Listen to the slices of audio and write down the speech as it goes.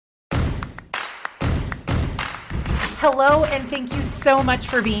Hello, and thank you so much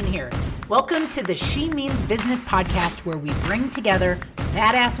for being here. Welcome to the She Means Business podcast, where we bring together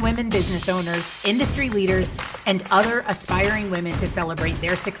badass women business owners, industry leaders, and other aspiring women to celebrate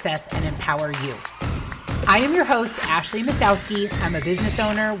their success and empower you. I am your host, Ashley Mistowski. I'm a business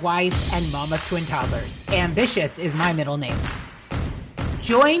owner, wife, and mom of twin toddlers. Ambitious is my middle name.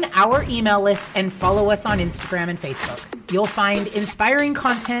 Join our email list and follow us on Instagram and Facebook. You'll find inspiring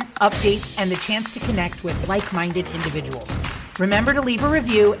content, updates, and the chance to connect with like-minded individuals. Remember to leave a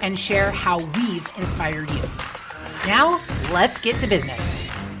review and share how we've inspired you. Now, let's get to business.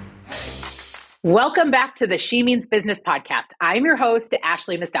 Welcome back to the She Means Business podcast. I'm your host,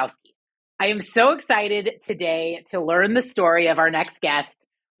 Ashley Mistowski. I am so excited today to learn the story of our next guest.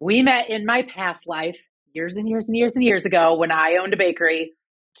 We met in my past life years and years and years and years ago when I owned a bakery.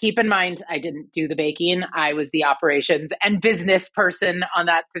 Keep in mind, I didn't do the baking. I was the operations and business person on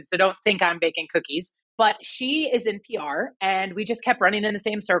that. So don't think I'm baking cookies. But she is in PR, and we just kept running in the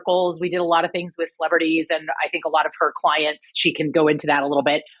same circles. We did a lot of things with celebrities, and I think a lot of her clients, she can go into that a little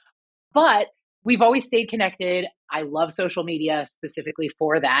bit. But we've always stayed connected. I love social media specifically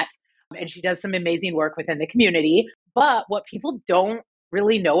for that. And she does some amazing work within the community. But what people don't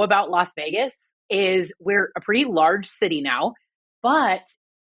really know about Las Vegas is we're a pretty large city now, but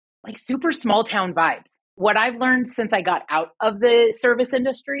like super small town vibes. What I've learned since I got out of the service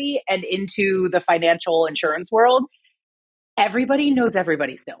industry and into the financial insurance world, everybody knows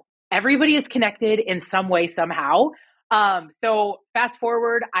everybody still. Everybody is connected in some way, somehow. So fast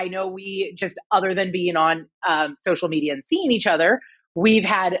forward, I know we just, other than being on social media and seeing each other, we've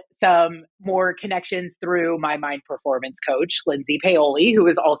had some more connections through my mind performance coach, Lindsay Paoli, who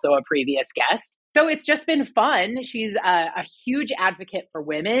is also a previous guest. So it's just been fun. She's a huge advocate for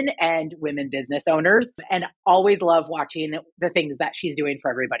women and women business owners, and always love watching the things that she's doing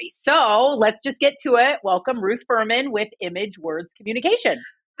for everybody. So let's just get to it. Welcome, Ruth Furman with Image Words Communication.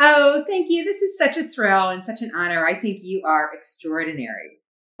 Oh, thank you. This is such a thrill and such an honor. I think you are extraordinary.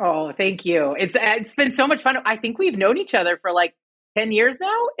 Oh, thank you. It's been so much fun. I think we've known each other for like 10 years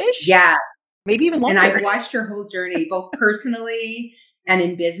now-ish? Yes. Maybe even longer. And I've watched your whole journey, both personally and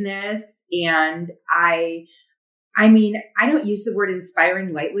in business. And I mean, I don't use the word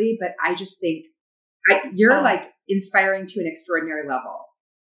inspiring lightly, but I just think you're like inspiring to an extraordinary level.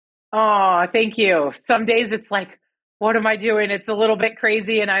 Oh, thank you. Some days it's like, what am I doing? It's a little bit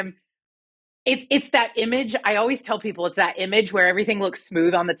crazy. And it's that image. I always tell people it's that image where everything looks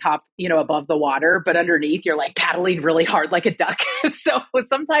smooth on the top, above the water, but underneath you're like paddling really hard like a duck. So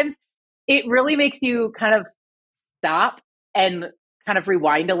sometimes it really makes you kind of stop and kind of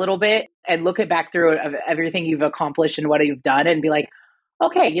rewind a little bit and look back through of everything you've accomplished and what you've done and be like,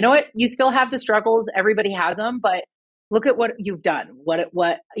 okay, you know what? You still have the struggles. Everybody has them, but look at what you've done, what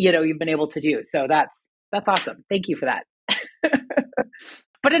you've been able to do. So that's awesome. Thank you for that.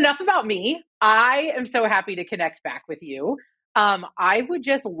 But enough about me. I am so happy to connect back with you. I would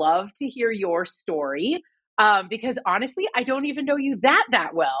just love to hear your story because honestly, I don't even know you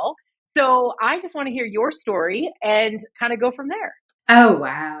that well. So I just want to hear your story and kind of go from there. Oh,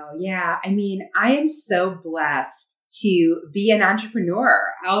 wow. Yeah. I mean, I am so blessed to be an entrepreneur.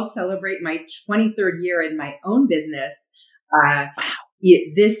 I'll celebrate my 23rd year in my own business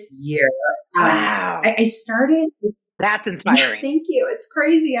this year. Wow. I started... That's inspiring. Yeah, thank you. It's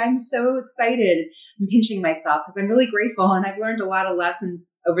crazy. I'm so excited. I'm pinching myself because I'm really grateful. And I've learned a lot of lessons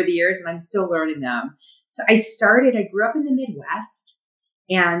over the years and I'm still learning them. So I grew up in the Midwest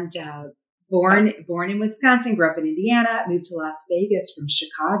and born in Wisconsin, grew up in Indiana, moved to Las Vegas from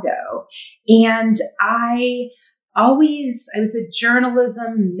Chicago. And I was a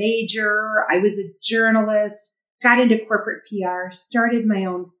journalism major. I was a journalist, got into corporate PR, started my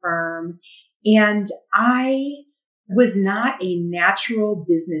own firm. And I was not a natural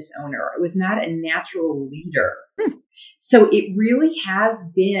business owner. I was not a natural leader. So it really has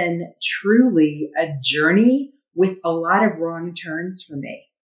been truly a journey with a lot of wrong turns for me.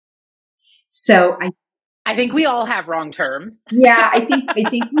 So I think we all have wrong turns. Yeah, I think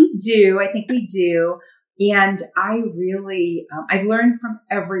we do. I think we do. And I really, I've learned from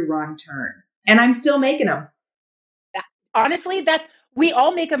every wrong turn and I'm still making them. Honestly, we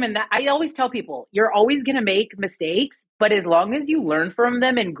all make them. And I always tell people, you're always going to make mistakes, but as long as you learn from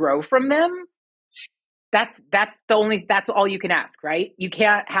them and grow from them, that's all you can ask, right? You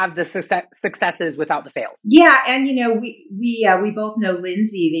can't have the successes without the fails. Yeah. And, we both know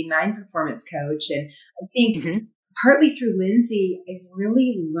Lindsay, the mind performance coach. And I think partly through Lindsay, I've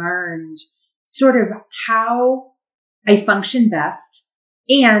really learned sort of how I function best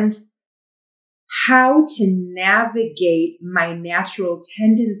and how to navigate my natural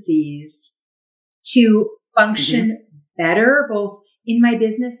tendencies to function better, both in my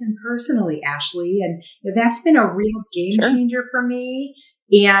business and personally, Ashley. And that's been a real game changer for me.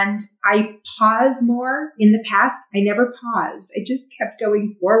 And I pause more. In the past, I never paused. I just kept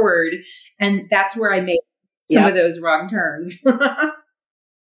going forward. And that's where I made some of those wrong turns.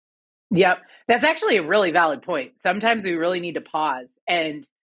 Yep. That's actually a really valid point. Sometimes we really need to pause and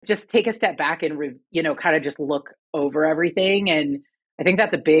just take a step back and, kind of just look over everything. And I think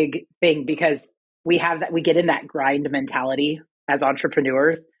that's a big thing because we get in that grind mentality as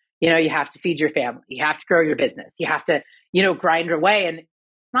entrepreneurs. You have to feed your family, you have to grow your business, you have to, grind away. And it's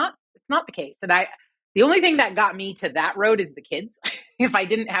not the case. And the only thing that got me to that road is the kids. If I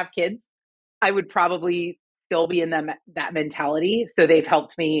didn't have kids, I would probably still be in that mentality. So they've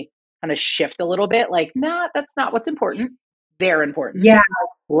helped me kind of shift a little bit. Like, nah, that's not what's important. They're important. Yeah.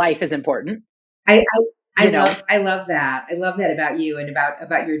 Life is important. I love that. I love that about you and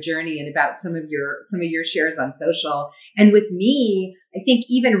about your journey and about some of your shares on social. And with me, I think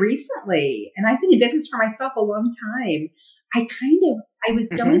even recently, and I've been in business for myself a long time, I was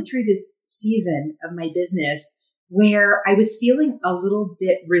going through this season of my business where I was feeling a little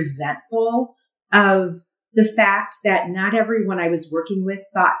bit resentful of the fact that not everyone I was working with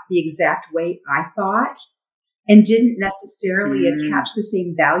thought the exact way I thought and didn't necessarily attach the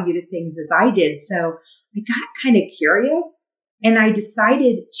same value to things as I did. So I got kind of curious and I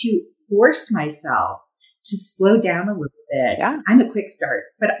decided to force myself to slow down a little bit. Yeah. I'm a quick start,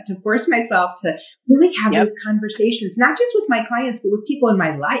 but to force myself to really have those conversations, not just with my clients, but with people in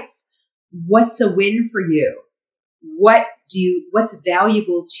my life. What's a win for you? What's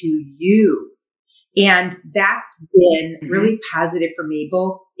valuable to you? And that's been really positive for me,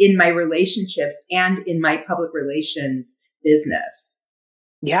 both in my relationships and in my public relations business.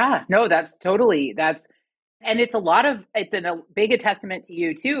 Yeah, no, and it's a big testament to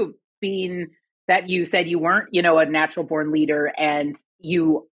you too, being that you said you weren't, a natural born leader, and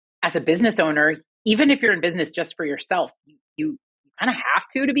you, as a business owner, even if you're in business just for yourself, you kind of have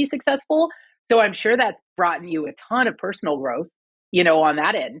to be successful. So I'm sure that's brought you a ton of personal growth, on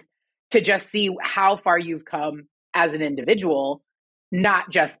that end, to just see how far you've come as an individual, not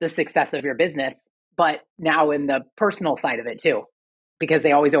just the success of your business, but now in the personal side of it too, because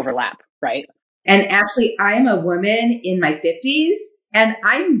they always overlap, right? And actually, I'm a woman in my 50s, and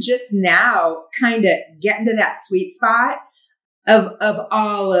I'm just now kind of getting to that sweet spot of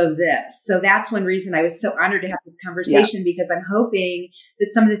all of this. So that's one reason I was so honored to have this conversation, because I'm hoping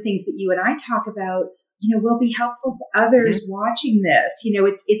that some of the things that you and I talk about, will be helpful to others watching this.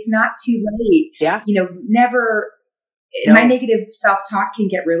 It's not too late. Yeah. My negative self-talk can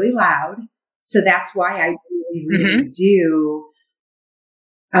get really loud. So that's why I really do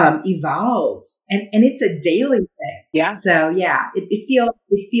evolve. And it's a daily thing. Yeah. So yeah, it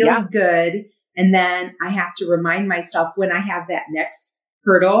feels good. And then I have to remind myself when I have that next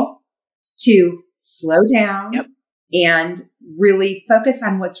hurdle to slow down and really focus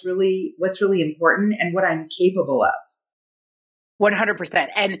on what's really important and what I'm capable of. 100%.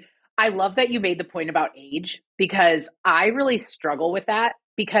 And I love that you made the point about age, because I really struggle with that,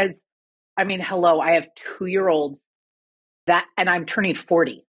 because hello, I have 2-year-olds and I'm turning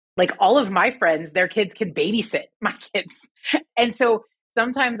 40. Like, all of my friends, their kids can babysit my kids. And so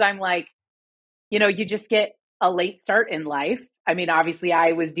sometimes I'm like, you just get a late start in life. Obviously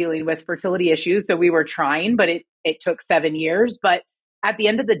I was dealing with fertility issues, so we were trying, but it took 7 years. But at the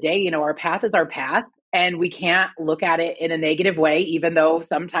end of the day, our path is our path, and we can't look at it in a negative way, even though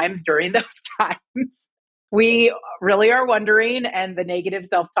sometimes during those times we really are wondering, and the negative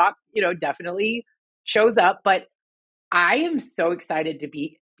self-talk, definitely shows up. But I am so excited to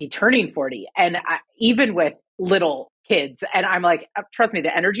be turning 40, and even with little kids, and I'm like, trust me,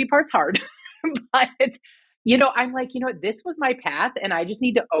 the energy part's hard. But I'm like, this was my path, and I just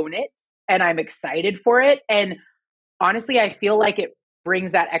need to own it, and I'm excited for it. And honestly, I feel like it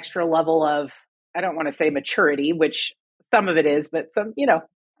brings that extra level of, I don't want to say maturity, which some of it is, but some,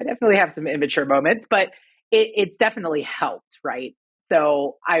 I definitely have some immature moments, but it's definitely helped, right?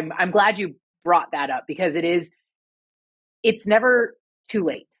 So I'm glad you brought that up, because it's never too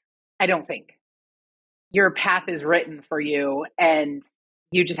late. I don't think. Your path is written for you, and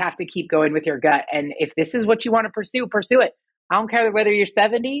you just have to keep going with your gut. And if this is what you want to pursue it. I don't care whether you're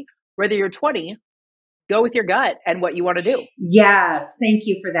 70, whether you're 20, go with your gut and what you want to do. Yes. Thank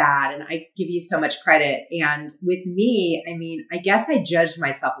you for that. And I give you so much credit. And with me, I guess I judged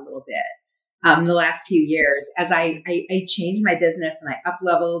myself a little bit the last few years as I changed my business, and I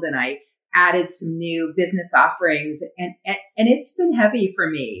up-leveled, and I added some new business offerings. And it's been heavy for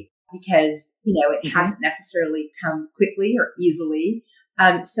me, because, it hasn't necessarily come quickly or easily.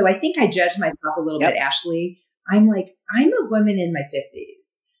 So I think I judged myself a little bit, Ashley. I'm like, I'm a woman in my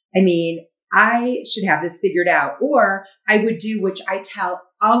 50s. I mean, I should have this figured out. Or I would do, which I tell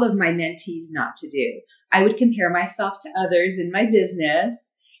all of my mentees not to do. I would compare myself to others in my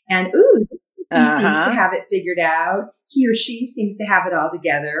business and, ooh, this person seems to have it figured out. He or she seems to have it all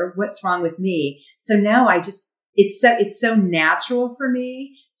together. What's wrong with me? So now it's so natural for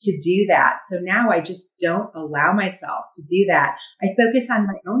me to do that. So now I just don't allow myself to do that. I focus on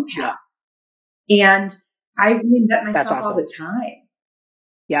my own path and I reinvent myself all the time.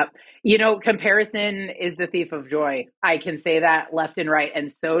 Yep. Comparison is the thief of joy. I can say that left and right.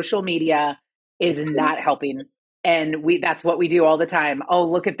 And social media is not helping. And that's what we do all the time. Oh,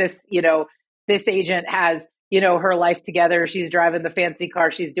 look at this, this agent has, her life together. She's driving the fancy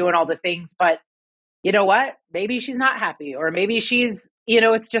car. She's doing all the things, but you know what? Maybe she's not happy, or maybe she's,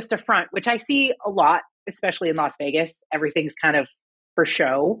 it's just a front, which I see a lot, especially in Las Vegas. Everything's kind of for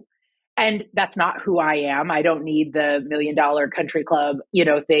show. And that's not who I am. I don't need the $1 million country club,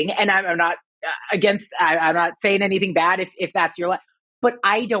 thing. And I'm not I'm not saying anything bad if that's your life, but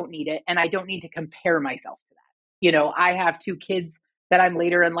I don't need it. And I don't need to compare myself to that. I have 2 kids that I'm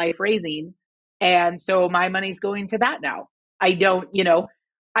later in life raising. And so my money's going to that now. I don't,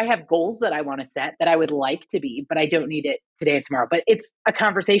 I have goals that I want to set that I would like to be, but I don't need it today and tomorrow. But it's a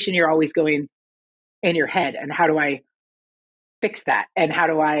conversation you're always going in your head. And how do I fix that? And how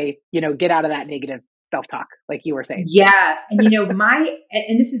do I, get out of that negative self-talk, like you were saying? Yes. And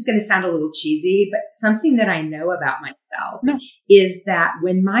and this is going to sound a little cheesy, but something that I know about myself is that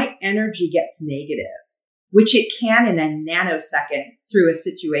when my energy gets negative, which it can in a nanosecond through a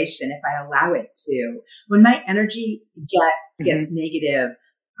situation, if I allow it to, when my energy gets negative,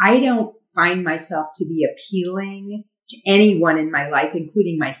 I don't find myself to be appealing to anyone in my life,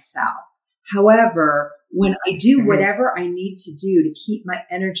 including myself. However, when I do whatever I need to do to keep my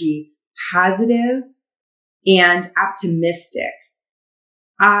energy positive and optimistic,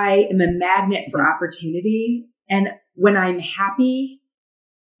 I am a magnet for opportunity. And when I'm happy,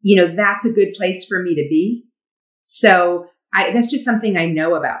 that's a good place for me to be. So that's just something I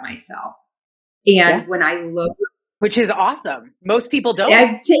know about myself. And when I look, which is awesome. Most people don't.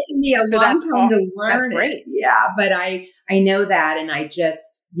 It's taken me a long time to learn it. Yeah. But I know that. And I just,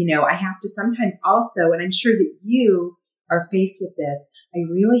 I have to sometimes also, and I'm sure that you are faced with this, I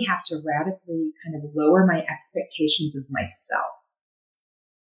really have to radically kind of lower my expectations of myself.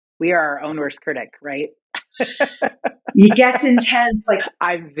 We are our own worst critic, right? It gets intense. Like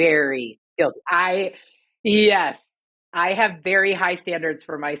I'm very guilty. Yes, I have very high standards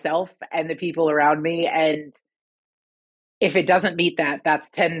for myself and the people around me. And if it doesn't meet that, that's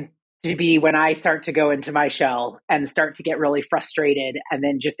tend to be when I start to go into my shell and start to get really frustrated. And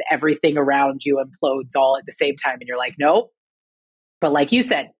then just everything around you implodes all at the same time. And you're like, nope. But like you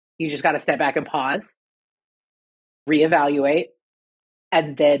said, you just got to step back and pause, reevaluate,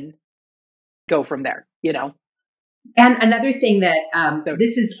 and then go from there, And another thing that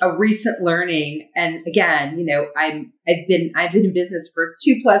this is a recent learning, and again, I've been in business for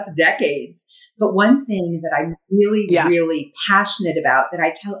 2+ decades. But one thing that I'm really, really passionate about that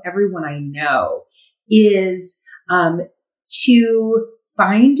I tell everyone I know is to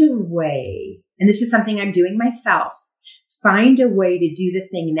find a way, and this is something I'm doing myself. Find a way to do the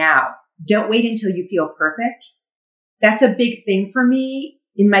thing now. Don't wait until you feel perfect. That's a big thing for me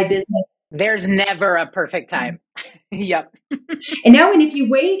in my business. There's never a perfect time. Yep. And if you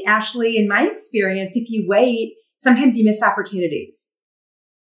wait, Ashley, in my experience, if you wait, sometimes you miss opportunities.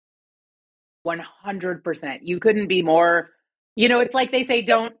 100%. You couldn't be more, it's like they say,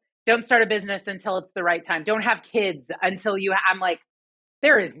 don't start a business until it's the right time. Don't have kids until I'm like,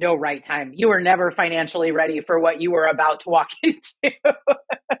 there is no right time. You were never financially ready for what you were about to walk into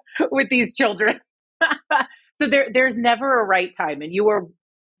with these children. So there's never a right time, and you are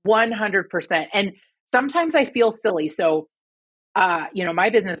 100%. And sometimes I feel silly. So, my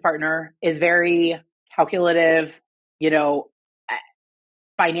business partner is very calculative,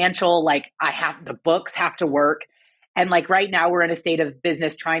 financial, like the books have to work. And like right now we're in a state of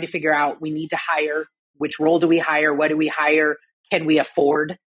business trying to figure out, we need to hire, which role do we hire? What do we hire? Can we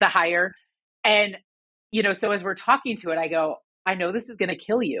afford the hire? And, so as we're talking to it, I go, I know this is going to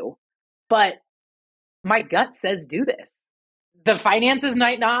kill you, but my gut says do this. The finances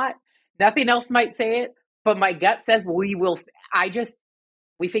might not, nothing else might say it, but my gut says we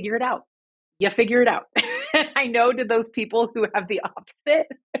figure it out. You figure it out. I know to those people who have the opposite.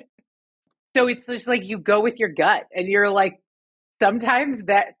 So it's just like you go with your gut, and you're like, sometimes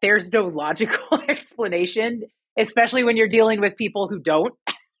that there's no logical explanation, especially when you're dealing with people who don't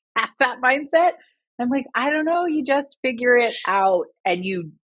have that mindset. I'm like, I don't know. You just figure it out, and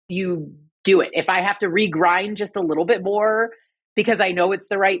you do it. If I have to regrind just a little bit more because I know it's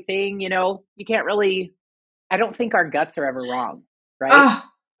the right thing, you can't really, I don't think our guts are ever wrong, right?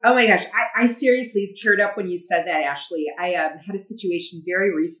 Oh my gosh. I seriously teared up when you said that, Ashley. I had a situation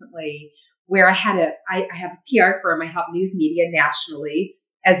very recently where I have a PR firm. I help news media nationally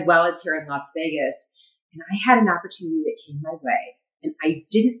as well as here in Las Vegas. And I had an opportunity that came my way and I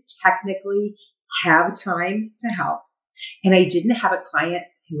didn't technically have time to help. And I didn't have a client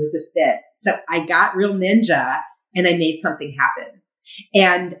who was a fit. So I got real ninja and I made something happen.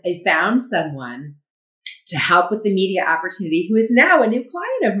 And I found someone to help with the media opportunity who is now a new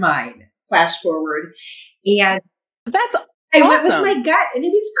client of mine. Flash forward. And that's I went with my gut and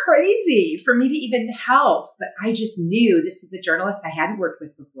it was crazy for me to even help. But I just knew this was a journalist I hadn't worked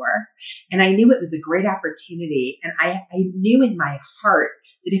with before. And I knew it was a great opportunity. And I knew in my heart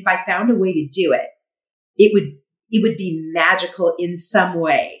that if I found a way to do it, it would be magical in some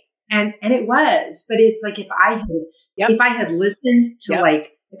way. And it was, but it's like if I had listened to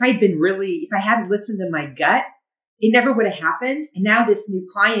if I hadn't listened to my gut, it never would have happened. And now this new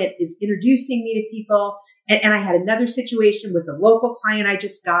client is introducing me to people. And I had another situation with a local client I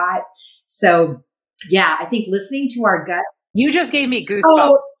just got. So yeah, I think listening to our gut. You just gave me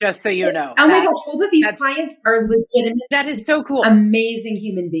goosebumps, just so you know. Oh my gosh, both of these clients are legitimate. That is so cool. Amazing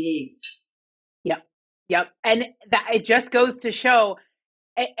human beings. Yep. And that it just goes to show,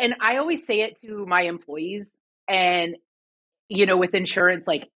 and I always say it to my employees and, with insurance,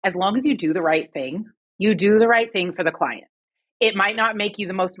 like as long as you do the right thing, you do the right thing for the client. It might not make you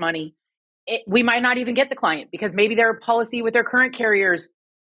the most money. We might not even get the client because maybe their policy with their current carriers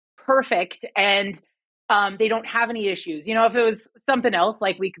perfect and they don't have any issues. If it was something else,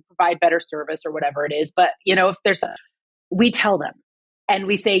 like we could provide better service or whatever it is. But, if we tell them and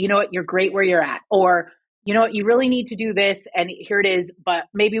we say, you're great where you're at, or, you really need to do this. And here it is. But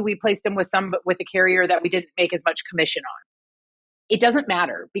maybe we placed them with a carrier that we didn't make as much commission on. It doesn't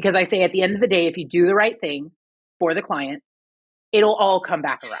matter because I say at the end of the day, if you do the right thing for the client, it'll all come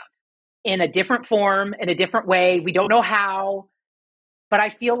back around in a different form, in a different way. We don't know how, but I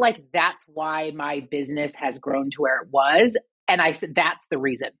feel like that's why my business has grown to where it was. And I said, that's the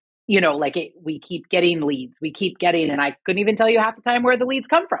reason, we keep getting leads, and I couldn't even tell you half the time where the leads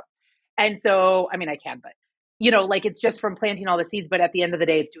come from. And so, I mean, I can, but it's just from planting all the seeds, but at the end of the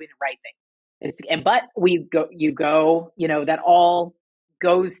day, it's doing the right thing. But that all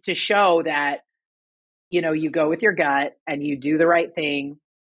goes to show that, you go with your gut and you do the right thing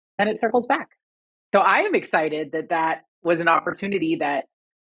and it circles back. So I am excited that was an opportunity that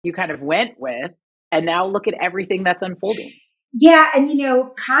you kind of went with, and now look at everything that's unfolding. Yeah. And,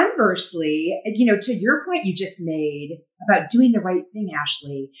 conversely, to your point you just made about doing the right thing,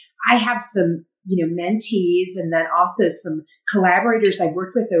 Ashley, I have some, mentees and then also some collaborators I've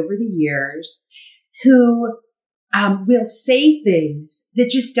worked with over the years who will say things that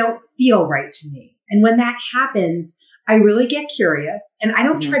just don't feel right to me. And when that happens, I really get curious and I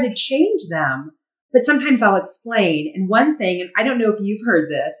don't try to change them, but sometimes I'll explain. And one thing, and I don't know if you've heard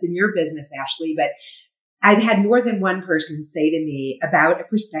this in your business, Ashley, but I've had more than one person say to me about a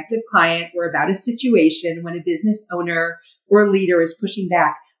prospective client or about a situation when a business owner or a leader is pushing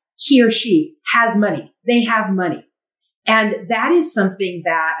back, he or she has money. They have money. And that is something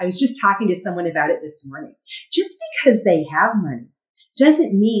that I was just talking to someone about it this morning. Just because they have money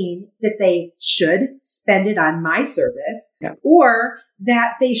doesn't mean that they should spend it on my service or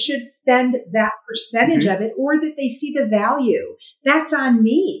that they should spend that percentage of it or that they see the value. That's on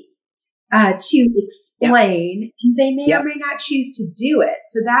me. To explain, they may or may not choose to do it.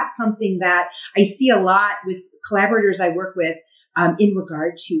 So that's something that I see a lot with collaborators I work with in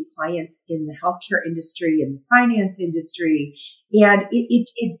regard to clients in the healthcare industry and the finance industry. And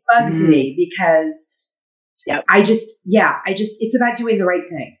it bugs me because it's about doing the right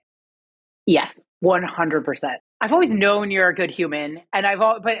thing. Yes, 100%. I've always known you're a good human, and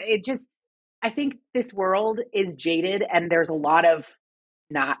I think this world is jaded and there's a lot of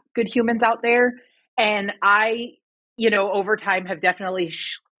not good humans out there. And I, over time have definitely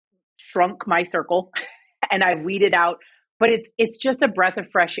shrunk my circle and I've weeded out, but it's just a breath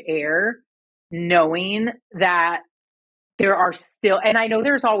of fresh air knowing that there are still, and I know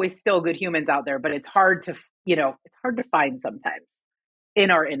there's always still good humans out there, but it's hard to find sometimes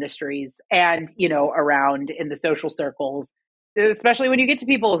in our industries and, around in the social circles, especially when you get to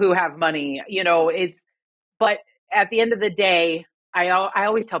people who have money, but at the end of the day, I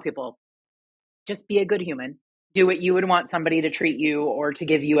always tell people, just be a good human. Do what you would want somebody to treat you or to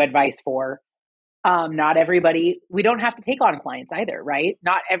give you advice for. Not everybody, we don't have to take on clients either, right?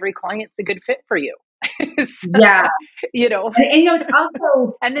 Not every client's a good fit for you. So, Yeah. you know, And it's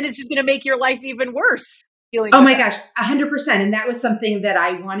also, and then it's just going to make your life even worse. oh my gosh, 100%. And that was something that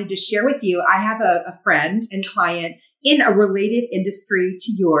I wanted to share with you. I have a friend and client in a related industry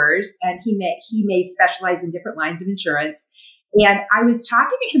to yours, and he may specialize in different lines of insurance. And I was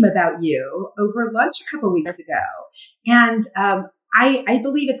talking to him about you over lunch a couple of weeks ago. And I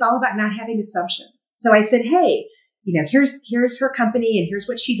believe it's all about not having assumptions. So I said, hey, here's her company and here's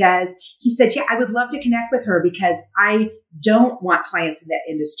what she does. He said, yeah, I would love to connect with her because I don't want clients in that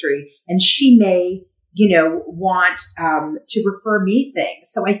industry. And she may want to refer me things.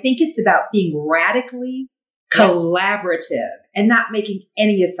 So I think it's about being radically collaborative and not making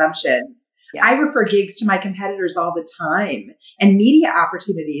any assumptions. Yeah. I refer gigs to my competitors all the time and media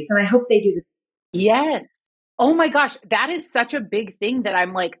opportunities, and I hope they do this. Yes. Oh my gosh, that is such a big thing that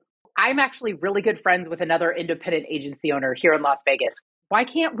I'm actually really good friends with another independent agency owner here in Las Vegas. Why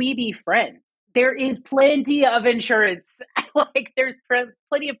can't we be friends? There is plenty of insurance. There's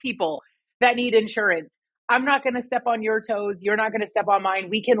plenty of people that need insurance. I'm not going to step on your toes. You're not going to step on mine.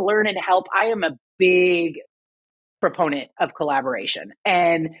 We can learn and help. I am a big proponent of collaboration.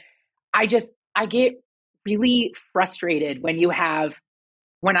 And I get really frustrated when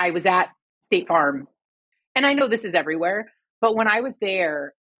I was at State Farm, and I know this is everywhere, but when I was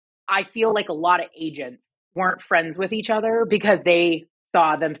there, I feel like a lot of agents weren't friends with each other because they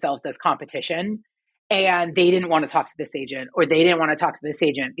saw themselves as competition, and they didn't want to talk to this agent, or they didn't want to talk to this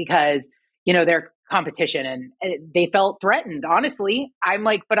agent because, they're competition, and they felt threatened. Honestly, I'm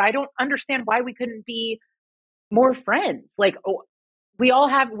like, but I don't understand why we couldn't be more friends. We're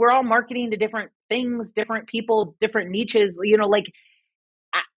all marketing to different things, different people, different niches,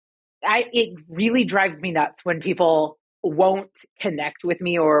 it really drives me nuts when people won't connect with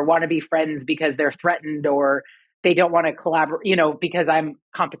me or want to be friends because they're threatened or they don't want to collaborate, because I'm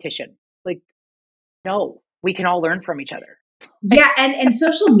competition. No, we can all learn from each other. Yeah. And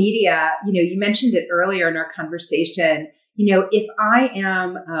social media, you mentioned it earlier in our conversation, if I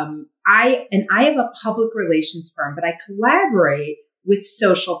am, I have a public relations firm, but I collaborate with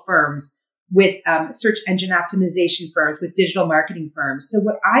social firms, with search engine optimization firms, with digital marketing firms. So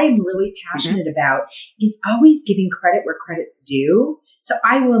what I am really passionate about is always giving credit where credit's due. So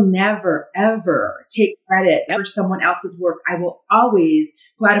I will never, ever take credit for someone else's work. I will always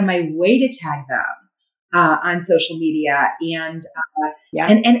go out of my way to tag them on social media. And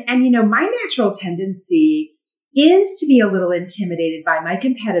my natural tendency is to be a little intimidated by my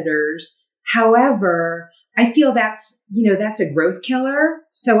competitors. However, I feel that's a growth killer.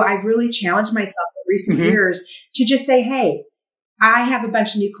 So I've really challenged myself in recent years to just say, hey, I have a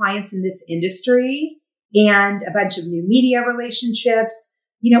bunch of new clients in this industry and a bunch of new media relationships.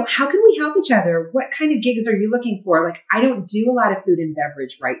 How can we help each other? What kind of gigs are you looking for? I don't do a lot of food and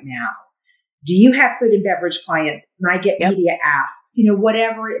beverage right now. Do you have food and beverage clients? Can I get media asks?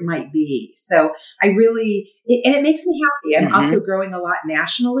 Whatever it might be. So I really, and it makes me happy. I'm also growing a lot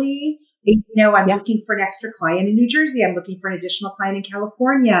nationally. I'm looking for an extra client in New Jersey. I'm looking for an additional client in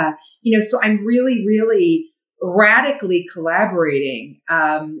California. So I'm really, really radically collaborating.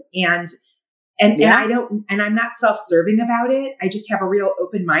 And I'm not self-serving about it. I just have a real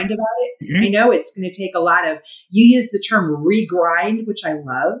open mind about it. I know it's going to take a lot of, you use the term regrind, which I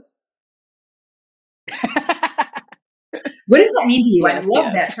love. What does that mean to you? Yes, I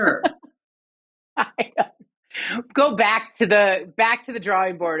love that term. Go back to the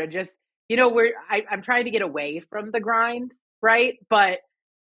drawing board and just, I'm trying to get away from the grind, right? But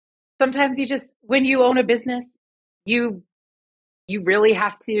sometimes when you own a business, you really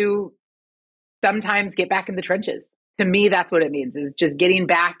have to sometimes get back in the trenches. To me, that's what it means, is just getting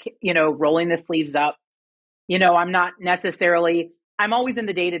back, rolling the sleeves up. I'm always in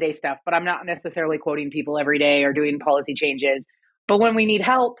the day-to-day stuff, but I'm not necessarily quoting people every day or doing policy changes. But when we need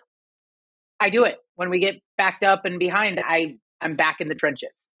help, I do it. When we get backed up and behind, I'm back in the trenches,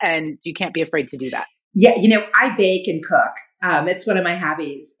 and you can't be afraid to do that. Yeah. I bake and cook. It's one of my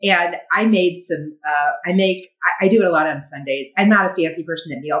hobbies, and I made some, I do it a lot on Sundays. I'm not a fancy person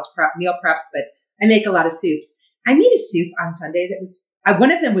that meal preps, but I make a lot of soups. I made a soup on Sunday that was,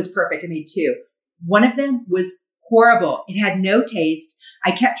 one of them was perfect. I made two. One of them was horrible. It had no taste.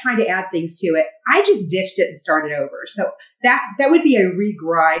 I kept trying to add things to it. I just ditched it and started over. So that would be a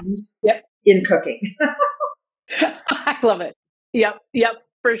regrind in cooking. I love it. Yep.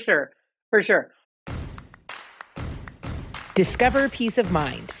 For sure. Discover peace of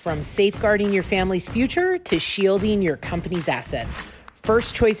mind, from safeguarding your family's future to shielding your company's assets.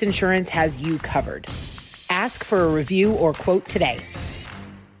 First Choice Insurance has you covered. Ask for a review or quote today.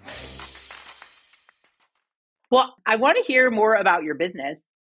 Well, I want to hear more about your business.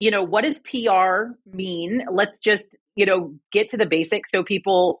 what does PR mean? Let's just, get to the basics so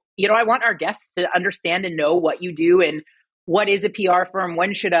people, I want our guests to understand and know what you do and what is a PR firm.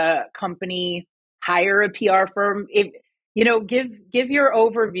 When should a company hire a PR firm? If, give your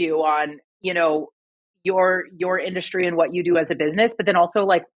overview on, your industry and what you do as a business, but then also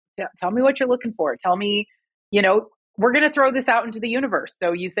like, tell me what you're looking for. Tell me, we're going to throw this out into the universe.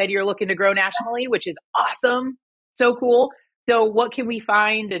 So you said you're looking to grow nationally, which is awesome. So cool. So what can we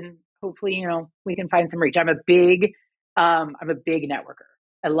find? And hopefully, we can find some reach. I'm a big networker.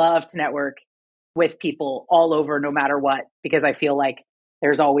 I love to network with people all over, no matter what, because I feel like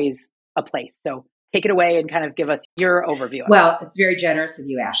there's always a place. So take it away and kind of give us your overview. Well, it's very generous of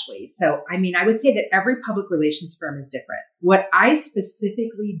you, Ashley. So, I would say that every public relations firm is different. What I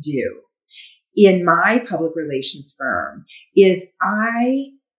specifically do in my public relations firm is I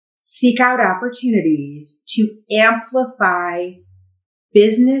seek out opportunities to amplify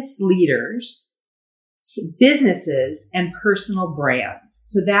business leaders, businesses, and personal brands.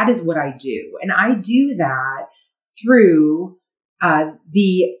 So that is what I do. And I do that through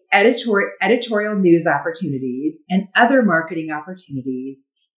the editorial news opportunities and other marketing opportunities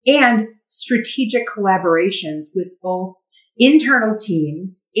and strategic collaborations with both internal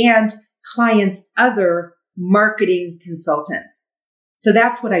teams and clients' other marketing consultants. So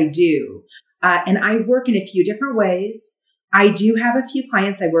that's what I do. And I work in a few different ways. I do have a few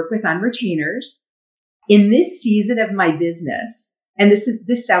clients I work with on retainers. In this season of my business, and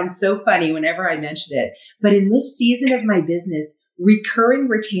this sounds so funny whenever I mention it, but in this season of my business, recurring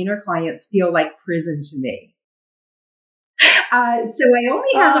retainer clients feel like prison to me. So I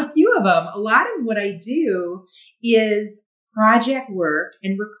only have a few of them. A lot of what I do is project work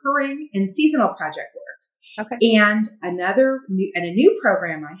and recurring and seasonal project work. Okay. And a new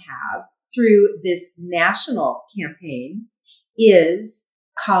program I have through this national campaign is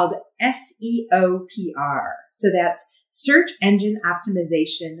called SEO PR. So that's Search Engine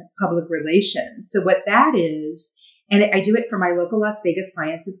Optimization Public Relations. So what that is, and I do it for my local Las Vegas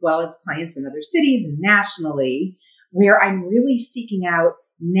clients as well as clients in other cities and nationally, where I'm really seeking out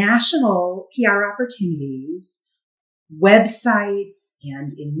national PR opportunities, websites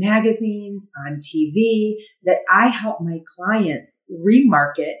and in magazines, on TV, that I help my clients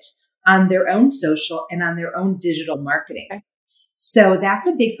remarket on their own social and on their own digital marketing. Okay. So that's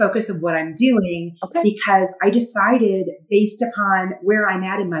a big focus of what I'm doing because I decided based upon where I'm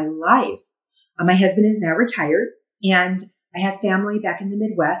at in my life, my husband is now retired and I have family back in the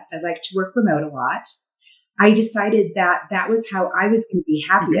Midwest. I like to work remote a lot. I decided that that was how I was going to be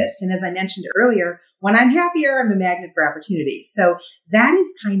happiest. Mm-hmm. And as I mentioned earlier, when I'm happier, I'm a magnet for opportunities. So that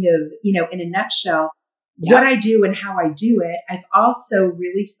is kind of, in a nutshell, what I do and how I do it. I've also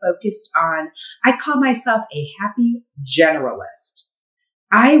really focused on, I call myself a happy generalist.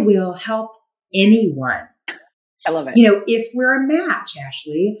 I will help anyone. I love it. If we're a match,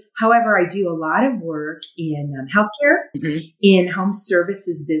 Ashley. However, I do a lot of work in healthcare, in home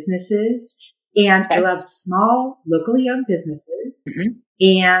services businesses, and I love small, locally owned businesses,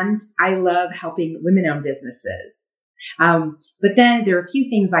 and I love helping women-owned businesses. But then there are a few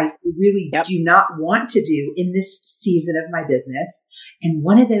things I really do not want to do in this season of my business. And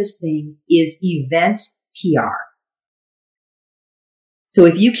one of those things is event PR. So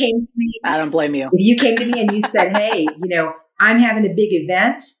if you came to me, I don't blame you. If you came to me and you said, hey, I'm having a big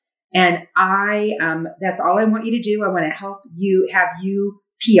event and that's all I want you to do. I want to have you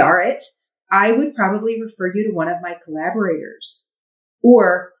PR it. I would probably refer you to one of my collaborators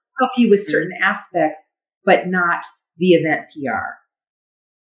or help you with certain aspects, but not the event PR.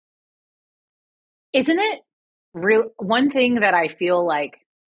 Isn't it real? One thing that I feel like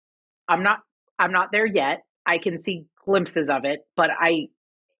I'm not there yet. I can see glimpses of it, but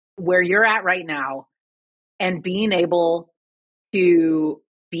where you're at right now and being able to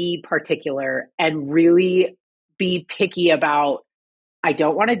be particular and really be picky about, I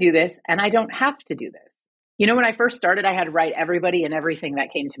don't want to do this and I don't have to do this. When I first started, I had to write everybody and everything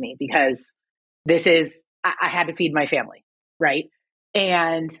that came to me because I had to feed my family, right?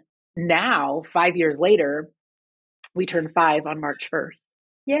 And now, 5 years later, we turned 5 on March 1st.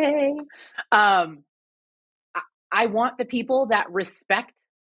 Yay. I want the people that respect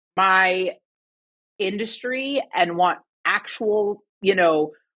my industry and want actual,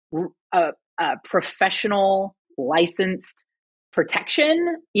 professional licensed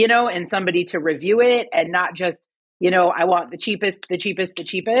protection, and somebody to review it and not just, I want the cheapest,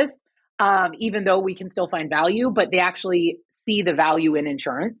 even though we can still find value, but they actually see the value in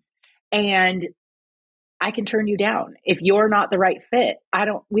insurance. And I can turn you down. If you're not the right fit,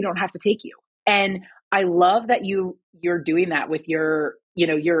 we don't have to take you. And I love that you're doing that with your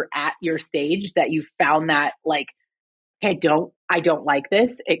you're at your stage that you found that like, I don't like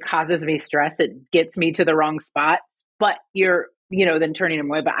this. It causes me stress. It gets me to the wrong spot, but you're, then turning them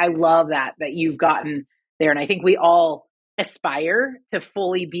away. But I love that you've gotten there. And I think we all aspire to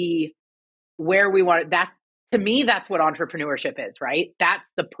fully be where we want it. To me, that's what entrepreneurship is, right? That's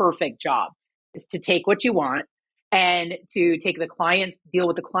the perfect job, is to take what you want and to take deal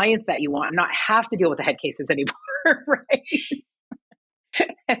with the clients that you want and not have to deal with the head cases anymore, right?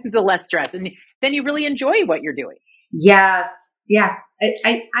 And the less stress. And then you really enjoy what you're doing. Yes. Yeah.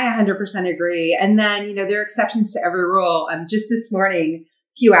 I 100% agree. And then, there are exceptions to every rule. Just this morning, a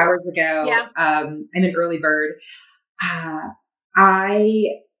few hours ago, I'm an early bird. I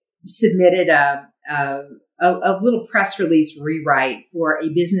submitted a little press release rewrite for a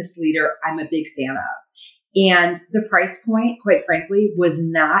business leader I'm a big fan of. And the price point, quite frankly, was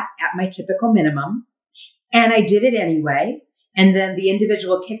not at my typical minimum. And I did it anyway. And then the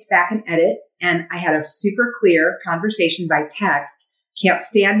individual kicked back an edit, and I had a super clear conversation by text. Can't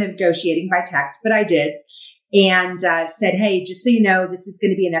stand negotiating by text, but I did. And said, hey, just so you know, this is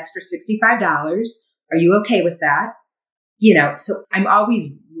going to be an extra $65. Are you okay with that? So I'm always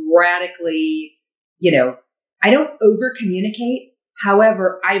radically, I don't over communicate.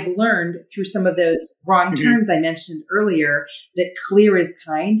 However, I've learned through some of those wrong turns I mentioned earlier that clear is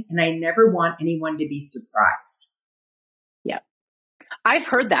kind, and I never want anyone to be surprised. Yeah. I've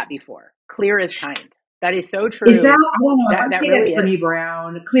heard that before. Clear is kind. That is so true. Is that, I don't know. I say really that's Brené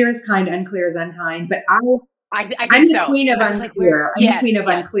Brown. Clear is kind, unclear is unkind. But I think I'm the queen of unclear. I'm the queen of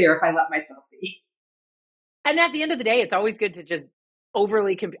unclear if I let myself be. And at the end of the day, it's always good to just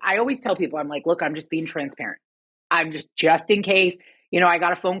I always tell people, I'm like, look, I'm just being transparent. I'm just in case, I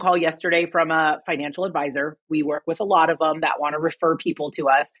got a phone call yesterday from a financial advisor. We work with a lot of them that want to refer people to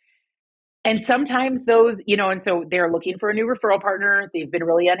us. And sometimes those, and so they're looking for a new referral partner. They've been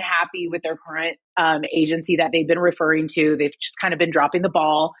really unhappy with their current agency that they've been referring to. They've just kind of been dropping the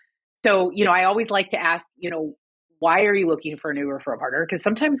ball. So, I always like to ask, why are you looking for a new referral partner? Because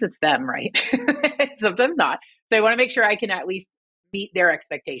sometimes it's them, right? Sometimes not. So I want to make sure I can at least meet their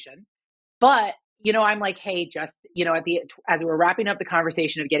expectation. But, I'm like, hey, just, as we're wrapping up the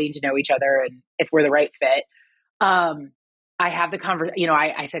conversation of getting to know each other and if we're the right fit, I have the conversation,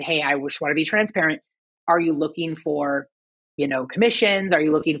 I said, hey, I just want to be transparent. Are you looking for, commissions? Are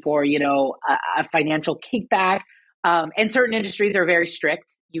you looking for, a financial kickback? And certain industries are very strict.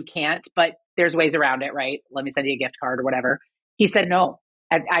 You can't, but there's ways around it, right? Let me send you a gift card or whatever. He said, no,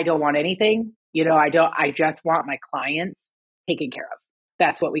 I don't want anything. I just want my clients taken care of.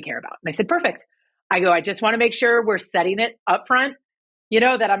 That's what we care about. And I said, perfect. I just want to make sure we're setting it up front,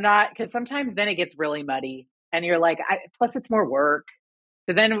 that I'm not, because sometimes then it gets really muddy. And you're like, plus it's more work.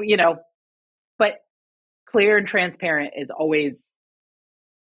 So then, but clear and transparent is always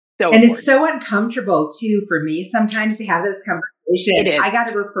so important. It's so uncomfortable too for me sometimes to have those conversations. It is. I got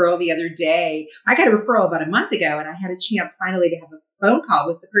a referral the other day. I got a referral about a month ago, and I had a chance finally to have a phone call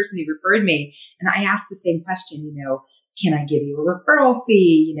with the person who referred me. And I asked the same question, can I give you a referral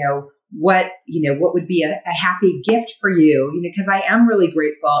fee? What would be a happy gift for you? Because I am really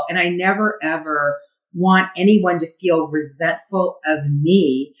grateful, and I never ever want anyone to feel resentful of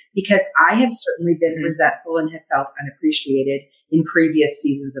me, because I have certainly been resentful and have felt unappreciated in previous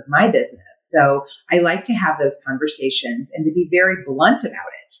seasons of my business. So I like to have those conversations and to be very blunt about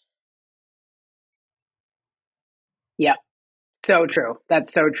it. Yeah, so true.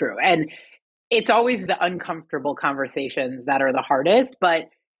 That's so true. And it's always the uncomfortable conversations that are the hardest, but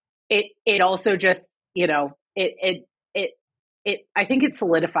it also just, I think it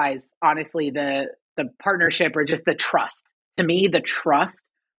solidifies, honestly, the partnership, or just the trust. To me, the trust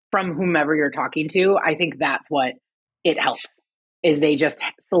from whomever you're talking to, I think that's what it helps, is they just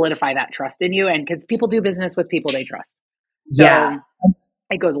solidify that trust in you. And because people do business with people they trust. So yes.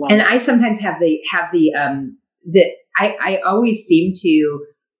 It goes along. And I sometimes I always seem to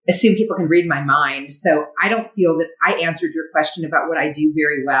assume people can read my mind. So I don't feel that I answered your question about what I do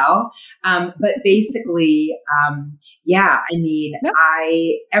very well. But basically,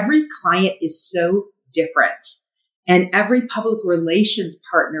 every client is so different, and every public relations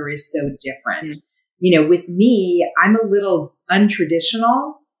partner is so different. With me, I'm a little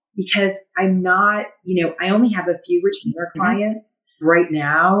untraditional because I'm not, I only have a few retainer clients right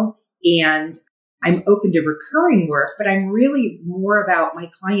now, and I'm open to recurring work, but I'm really more about my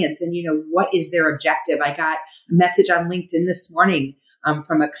clients and, what is their objective? I got a message on LinkedIn this morning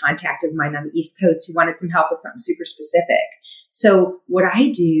from a contact of mine on the East Coast who wanted some help with something super specific. So what I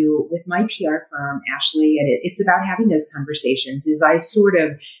do with my PR firm, Ashley, and it's about having those conversations, is I sort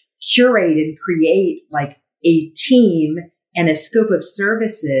of curate and create like a team and a scope of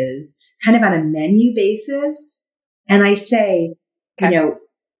services kind of on a menu basis. And I say, Okay.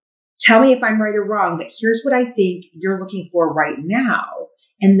 Tell me if I'm right or wrong, but here's what I think you're looking for right now.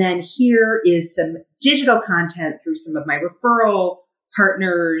 And then here is some digital content through some of my referral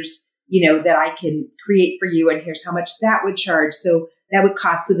partners, that I can create for you. And here's how much that would charge. So that would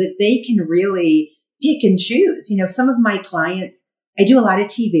cost, so that they can really pick and choose. Some of my clients, I do a lot of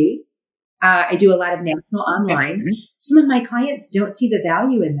TV. I do a lot of national online. Mm-hmm. Some of my clients don't see the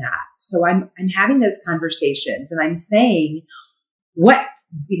value in that. So I'm having those conversations, and I'm saying, what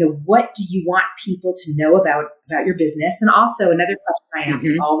do you want people to know about your business? And also another question I ask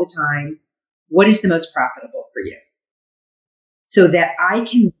all the time, what is the most profitable for you? So that I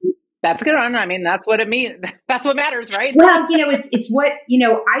can. That's a good one. I mean, that's what it means. That's what matters, right? Well, it's what,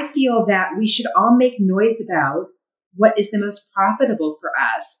 I feel that we should all make noise about what is the most profitable for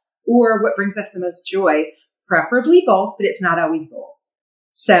us, or what brings us the most joy, preferably both, but it's not always both.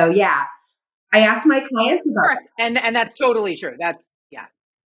 So yeah, I ask my clients about it. And that's totally true. That's,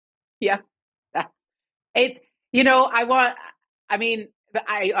 yeah. It's,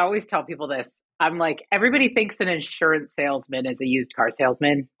 I always tell people this. I'm like, everybody thinks an insurance salesman is a used car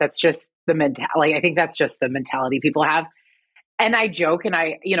salesman. That's just the mentality. I think that's just the mentality people have. And I joke, and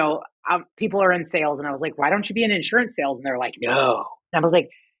people are in sales, and I was like, why don't you be an insurance sales? And they're like, no. And I was like,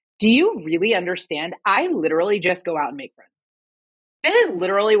 do you really understand? I literally just go out and make friends. This is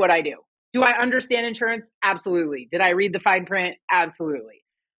literally what I do. Do I understand insurance? Absolutely. Did I read the fine print? Absolutely.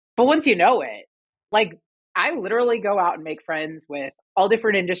 But once you know it, like, I literally go out and make friends with all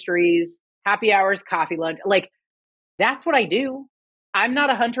different industries, happy hours, coffee, lunch. Like, that's what I do. I'm not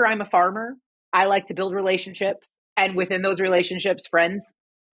a hunter. I'm a farmer. I like to build relationships, and within those relationships, friends.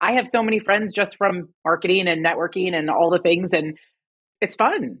 I have so many friends just from marketing and networking and all the things. And it's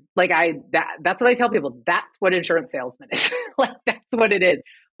fun. Like, that's what I tell people. That's what insurance salesman is. Like, that's what it is.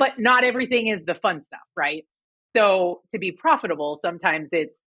 But not everything is the fun stuff, right? So to be profitable, sometimes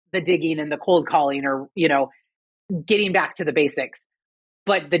it's the digging and the cold calling, or, getting back to the basics.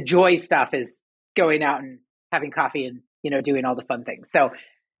 But the joy stuff is going out and having coffee and, doing all the fun things. So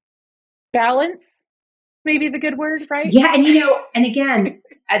balance, maybe the good word, right? Yeah. And, and again,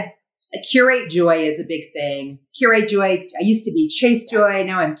 a curate joy is a big thing. Curate joy. I used to be chase joy.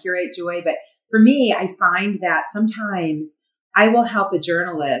 Now I'm curate joy. But for me, I find that sometimes I will help a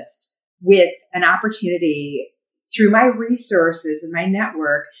journalist with an opportunity through my resources and my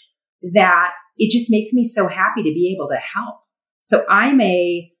network that it just makes me so happy to be able to help. So I'm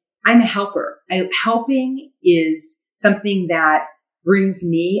a helper. Helping is something that brings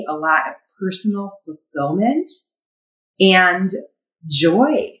me a lot of personal fulfillment and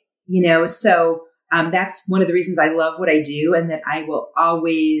joy, so that's one of the reasons I love what I do, and that I will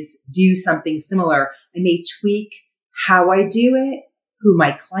always do something similar. I may tweak how I do it, who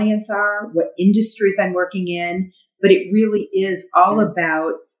my clients are, what industries I'm working in, but it really is all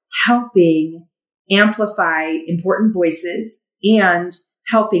about helping amplify important voices and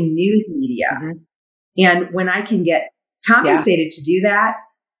helping news media. And when I can get compensated to do that,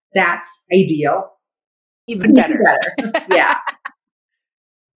 that's ideal. Even better. Yeah.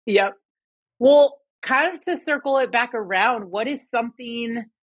 Yep. Well, kind of to circle it back around, what is something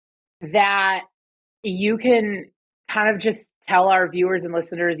that you can kind of just tell our viewers and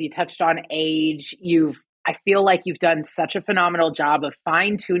listeners? You touched on age. I feel like you've done such a phenomenal job of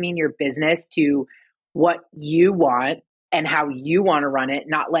fine-tuning your business to what you want and how you want to run it,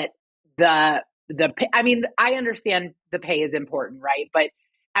 not let the I mean, I understand the pay is important, right? But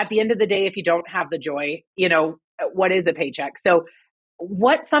at the end of the day, if you don't have the joy, what is a paycheck? So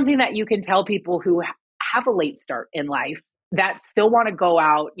what's something that you can tell people who have a late start in life that still want to go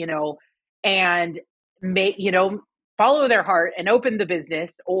out, and make, follow their heart and open the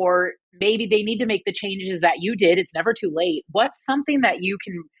business, or maybe they need to make the changes that you did? It's never too late. What's something that you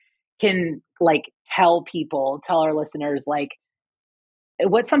can like tell our listeners, like,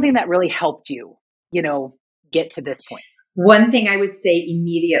 what's something that really helped you, get to this point? One thing I would say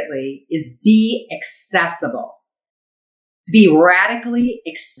immediately is be accessible. Be radically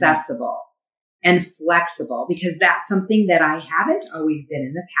accessible and flexible, because that's something that I haven't always been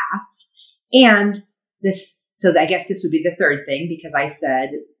in the past. And so I guess this would be the third thing, because I said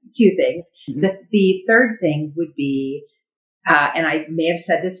two things. The third thing would be, and I may have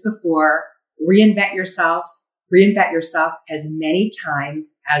said this before, reinvent yourself as many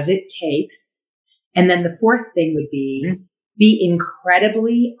times as it takes. And then the fourth thing would be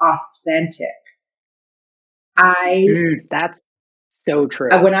incredibly authentic. That's So true.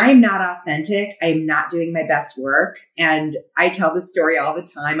 When I'm not authentic, I'm not doing my best work. And I tell this story all the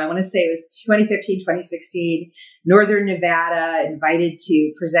time. I want to say it was 2015, 2016, Northern Nevada, invited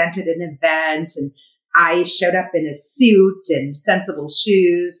to present at an event. And I showed up in a suit and sensible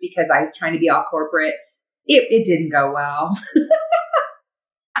shoes because I was trying to be all corporate. It didn't go well.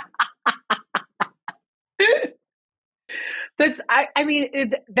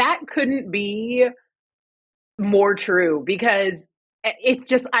 That couldn't be more true, because it's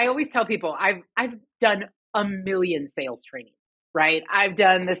just, I always tell people I've done a million sales training, right? I've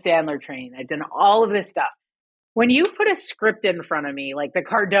done the Sandler training. I've done all of this stuff. When you put a script in front of me, like the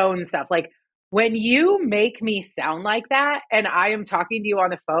Cardone stuff, like when you make me sound like that and I am talking to you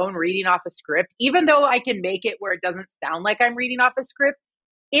on the phone, reading off a script, even though I can make it where it doesn't sound like I'm reading off a script,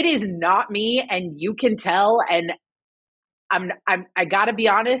 it is not me. And you can tell. And I gotta be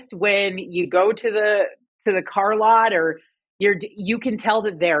honest, when you go to the car lot, or you can tell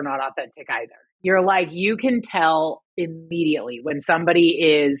that they're not authentic either. You're like, you can tell immediately when somebody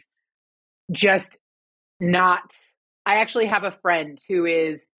is just not. I actually have a friend who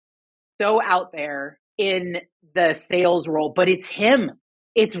is so out there in the sales role, but it's him.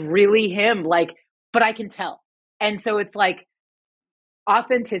 It's really him. Like, but I can tell. And so it's like,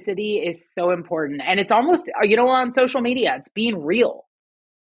 authenticity is so important. And it's almost, on social media, it's being real.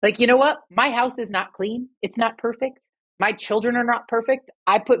 Like, you know what? My house is not clean. It's not perfect. My children are not perfect.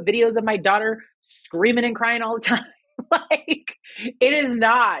 I put videos of my daughter screaming and crying all the time. Like, it is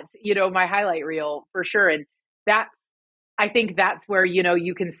not, my highlight reel for sure. And I think that's where,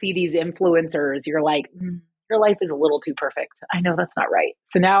 you can see these influencers. You're like, your life is a little too perfect. I know that's not right.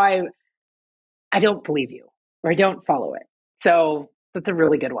 So now I don't believe you, or I don't follow it. So that's a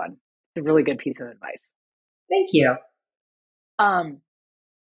really good one. It's a really good piece of advice. Thank you.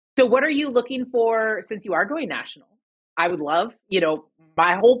 So what are you looking for since you are going national? I would love,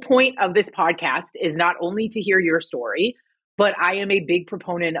 my whole point of this podcast is not only to hear your story, but I am a big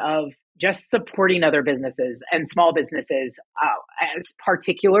proponent of just supporting other businesses and small businesses, as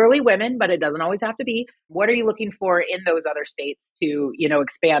particularly women, but it doesn't always have to be. What are you looking for in those other states to,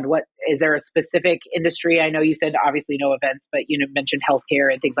 expand? What is there a specific industry? I know you said obviously no events, but mentioned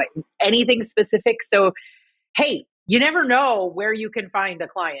healthcare and things like anything specific. So, hey, you never know where you can find a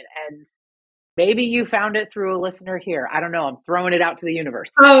client, and maybe you found it through a listener here. I don't know. I'm throwing it out to the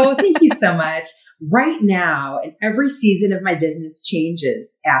universe. Oh, thank you so much. Right now, and every season of my business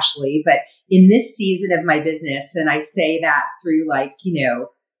changes, Ashley, but in this season of my business, and I say that through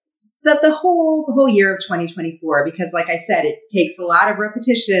the whole year of 2024, because like I said, it takes a lot of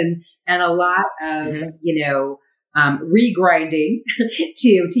repetition and a lot of, regrinding to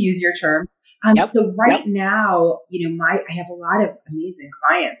use your term. So right now, I have a lot of amazing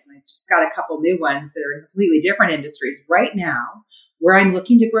clients, and I've just got a couple new ones that are in completely different industries. Right now, where I'm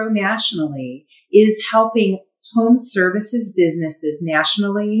looking to grow nationally is helping home services businesses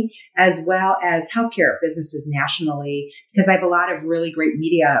nationally, as well as healthcare businesses nationally, because I have a lot of really great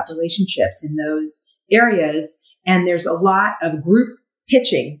media relationships in those areas. And there's a lot of group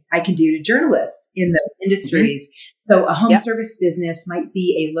pitching I can do to journalists in those industries. So a home service business might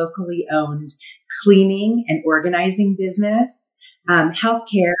be a locally owned cleaning and organizing business.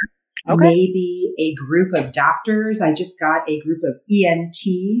 Healthcare may be a group of doctors. I just got a group of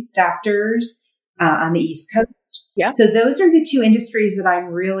ENT doctors on the East Coast. Yeah. So those are the two industries that I'm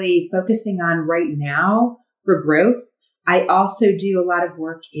really focusing on right now for growth. I also do a lot of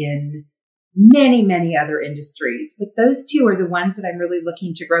work in many, many other industries, but those two are the ones that I'm really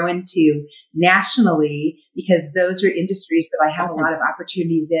looking to grow into nationally, because those are industries that I have a lot of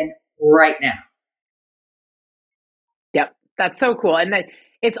opportunities in right now. Yep. That's so cool. And that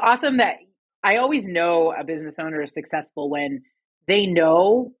it's awesome that I always know a business owner is successful when they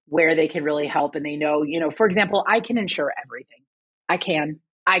know where they can really help. And they know, for example, I can insure everything. I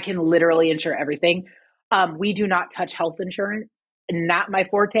can literally insure everything. We do not touch health insurance. Not my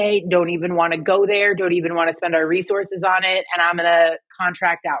forte. Don't even want to go there. Don't even want to spend our resources on it. And I'm going to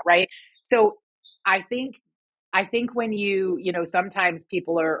contract out. Right. So I think when sometimes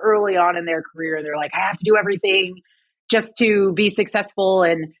people are early on in their career and they're like, I have to do everything just to be successful.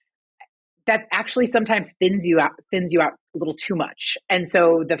 And that actually sometimes thins you out a little too much. And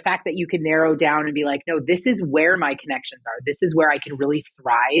so the fact that you can narrow down and be like, no, this is where my connections are. This is where I can really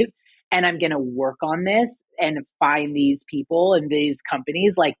thrive. And I'm going to work on this and find these people and these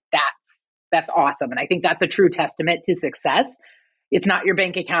companies. Like that's awesome. And I think that's a true testament to success. It's not your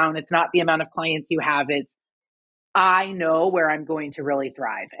bank account. It's not the amount of clients you have. It's, I know where I'm going to really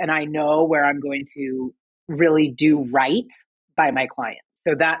thrive, and I know where I'm going to really do right by my clients.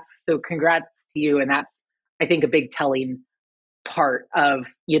 So congrats to you. And that's, I think, a big telling part of,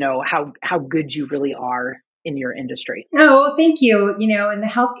 how good you really are in your industry. Oh, thank you. In the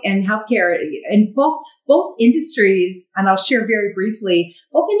healthcare and both industries, and I'll share very briefly,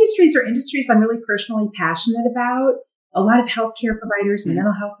 both industries are industries I'm really personally passionate about. A lot of healthcare providers and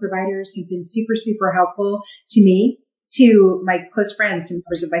mental health providers have been super, super helpful to me, to my close friends, to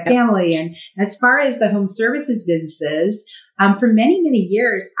members of my family. And as far as the home services businesses, for many, many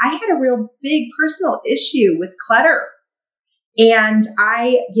years, I had a real big personal issue with clutter. And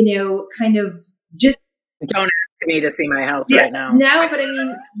I, kind of just don't ask me to see my house right now. No, but I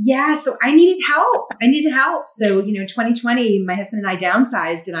mean, so I needed help. So, 2020, my husband and I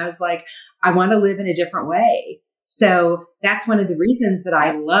downsized, and I was like, I want to live in a different way. So that's one of the reasons that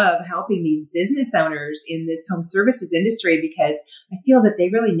I love helping these business owners in this home services industry, because I feel that they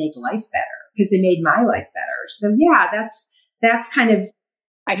really make life better, because they made my life better. So that's kind of,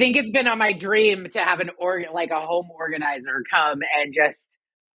 I think it's been on my dream to have a home organizer come and just,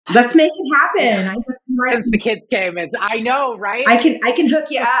 let's make it happen. Since the kids came, I know, right? I can hook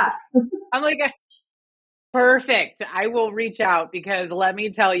you up. I'm like, perfect. I will reach out, because let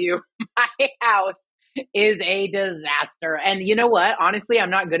me tell you, my house is a disaster. And you know what? Honestly, I'm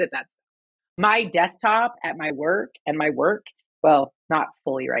not good at that stuff. My desktop at my work well, not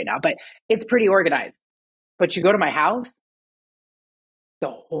fully right now, but it's pretty organized. But you go to my house, it's a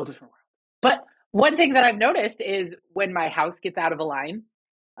whole different world. But one thing that I've noticed is when my house gets out of a line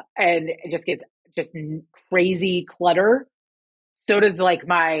and it just gets crazy clutter, so does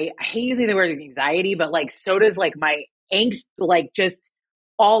my, I hate using the word anxiety, but so does my angst, just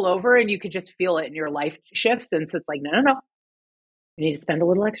all over, and you could just feel it in your life shifts. And so it's no, you need to spend a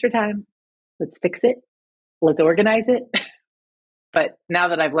little extra time. Let's fix it. Let's organize it. But now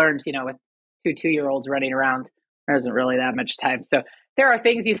that I've learned, with 2-year-olds running around, there isn't really that much time. So there are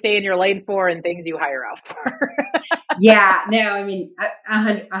things you stay in your lane for and things you hire out for. Yeah, no, I mean,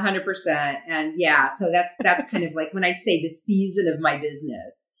 100%. And so that's kind of when I say the season of my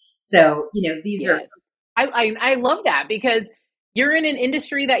business. So, these are. I love that, because you're in an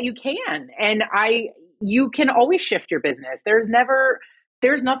industry that you can, and you can always shift your business.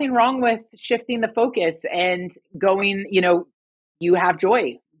 There's nothing wrong with shifting the focus and going, you have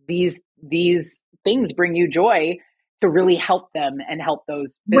joy. These things bring you joy to really help them and help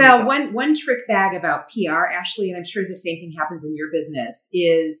those business owners. One trick bag about PR, Ashley, and I'm sure the same thing happens in your business,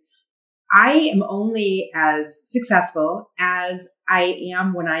 is I am only as successful as I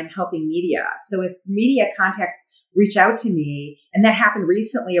am when I'm helping media. So if media contacts reach out to me, and that happened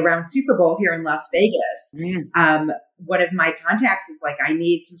recently around Super Bowl here in Las Vegas, one of my contacts is I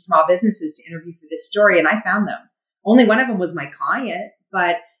need some small businesses to interview for this story. And I found them. Only one of them was my client,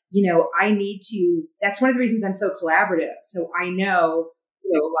 but I need to, that's one of the reasons I'm so collaborative. So I know,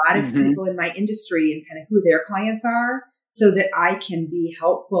 a lot of people in my industry and kind of who their clients are, so that I can be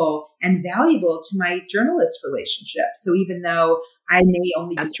helpful and valuable to my journalist relationship. So even though I may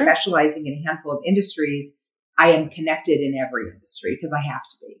only be specializing in a handful of industries, I am connected in every industry because I have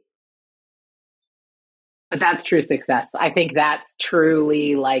to be. But that's true success. I think that's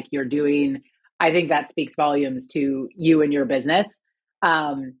truly you're doing, I think that speaks volumes to you and your business.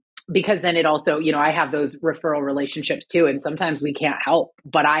 Because then it also, I have those referral relationships too. And sometimes we can't help,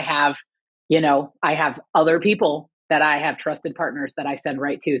 but I have other people that I have trusted partners that I send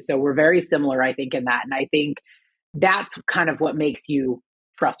right to. So we're very similar, I think, in that. And I think that's kind of what makes you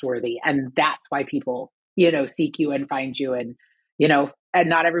trustworthy. And that's why people, seek you and find you. And, and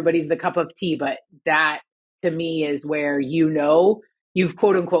not everybody's the cup of tea, but that to me is where, you've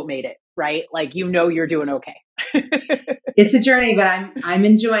quote unquote made it, right? You're doing okay. It's a journey, but I'm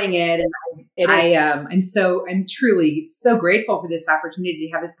enjoying it. And I'm truly so grateful for this opportunity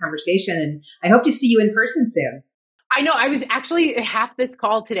to have this conversation. And I hope to see you in person soon. I know. I was actually half this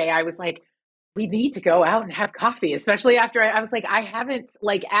call today. I was like, we need to go out and have coffee, especially after I was like, I haven't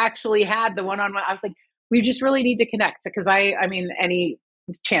actually had the one-on-one. I was like, we just really need to connect, because I mean, any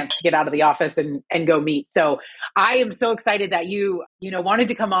chance to get out of the office and go meet. So I am so excited that you wanted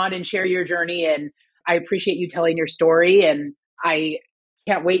to come on and share your journey. And I appreciate you telling your story. And I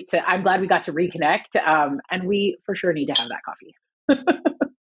can't wait I'm glad we got to reconnect. And we for sure need to have that coffee.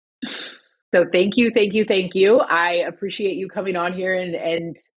 So thank you. I appreciate you coming on here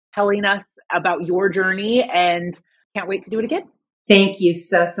and telling us about your journey, and can't wait to do it again. Thank you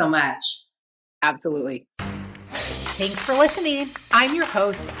so much. Absolutely. Thanks for listening. I'm your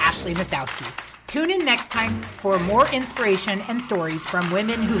host, Ashley Mastowski. Tune in next time for more inspiration and stories from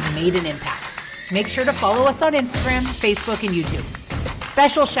women who've made an impact. Make sure to follow us on Instagram, Facebook, and YouTube.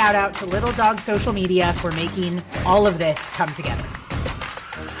 Special shout out to Little Dog Social Media for making all of this come together.